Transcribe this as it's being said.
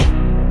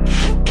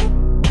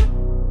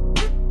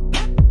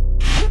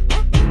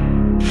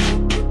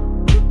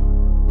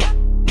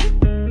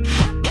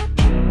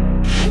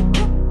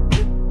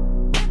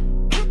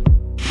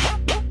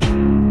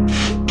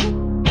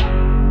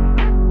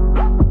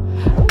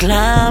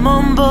Climb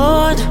on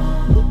board.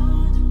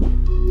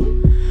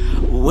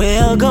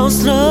 We'll go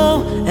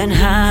slow and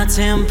high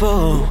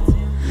tempo,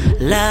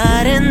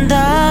 light and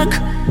dark.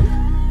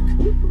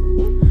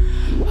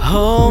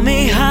 Hold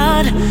me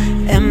hard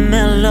and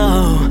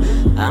mellow.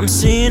 I'm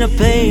seeing a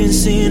pain,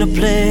 seeing a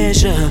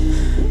pleasure.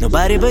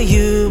 Nobody but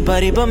you,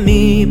 body but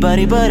me,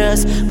 body but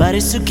us,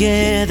 bodies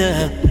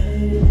together.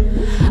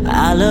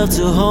 I love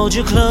to hold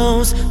you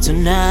close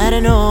tonight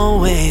and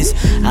always.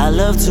 I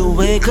love to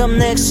wake up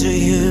next to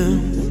you.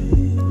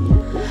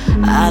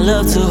 I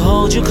love to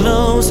hold you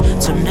close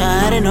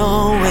tonight and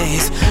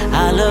always.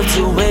 I love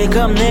to wake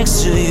up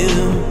next to you.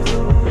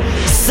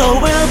 So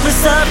we'll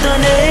piss off the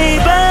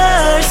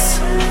neighbors,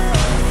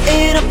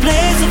 in a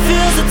place that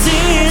feels the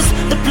tears,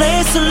 the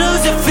place to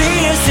lose your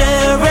fears.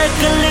 Yeah,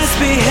 reckless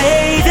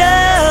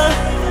behavior,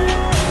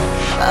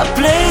 a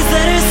place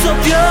that is so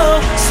pure,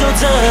 so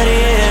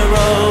dirty and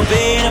raw.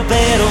 Being a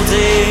battle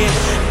day,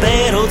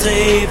 battle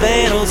day,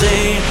 battle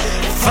day.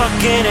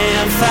 Fucking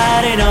and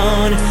fighting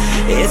on.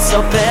 It's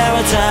a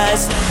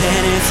paradise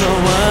and it's a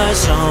war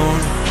zone.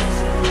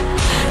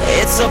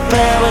 It's a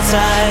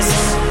paradise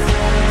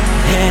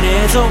and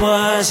it's a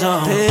war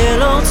zone.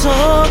 Pillow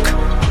talk,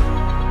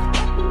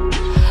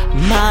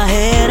 my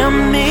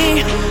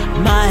enemy,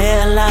 my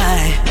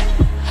ally.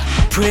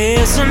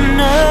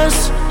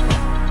 Prisoners,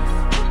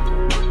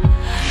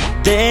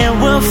 then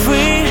we're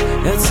free,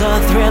 it's a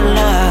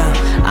thriller.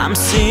 I'm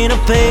seeing a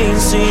pain,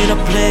 seeing a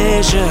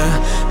pleasure.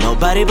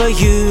 Nobody but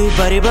you,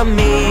 body but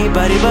me,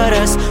 body but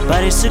us,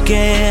 bodies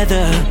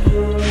together.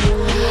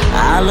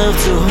 I love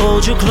to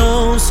hold you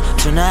close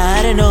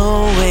tonight and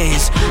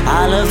always.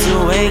 I love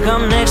to wake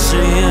up next to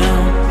you.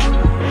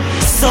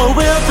 So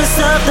we'll piss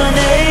off the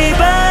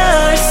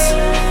neighbors,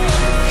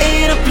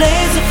 in a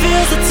place that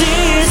feels the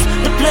tears,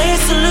 the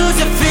place to lose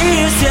your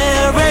fears.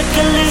 Yeah,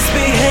 reckless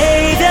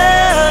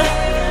behavior,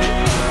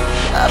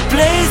 a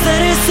place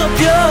that is so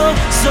pure,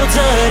 so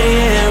dirty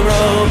and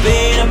raw.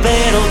 Being a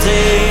battle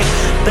day,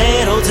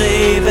 battle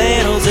day,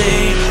 battle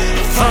day.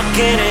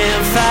 Fucking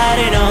and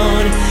fighting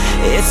on.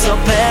 It's a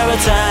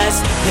paradise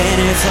and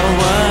it's a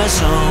war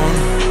zone.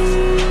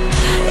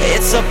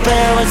 It's a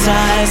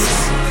paradise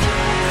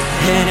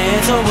and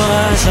it's a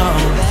war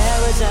zone.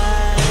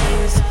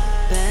 Paradise,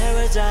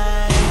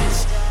 paradise,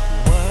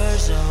 war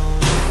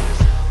zone,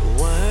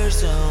 war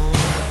zone.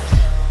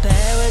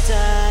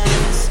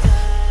 Paradise,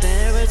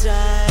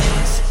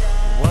 paradise,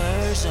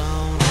 war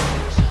zone,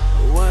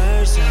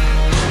 war zone.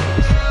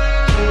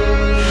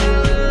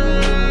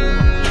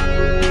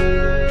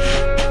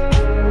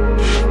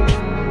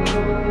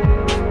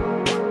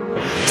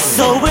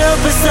 So we'll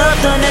piss off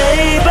the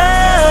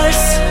neighbors,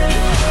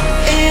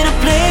 in a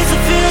place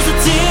that feels the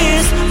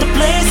tears, the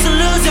place to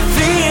lose your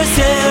fears.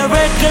 Yeah,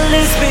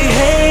 reckless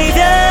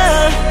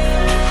behavior,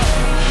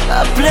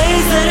 a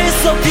place that is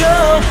so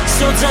pure,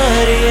 so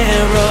dirty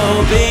and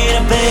raw. Being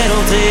a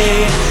battle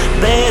day,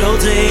 battle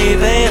day,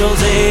 battle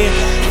day.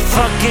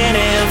 Fucking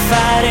and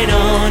fighting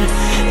on.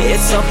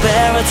 It's a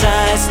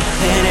paradise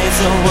and it's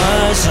a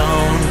war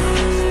zone.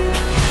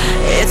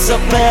 It's a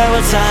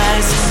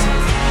paradise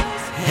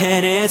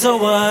and it's a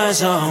war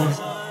zone.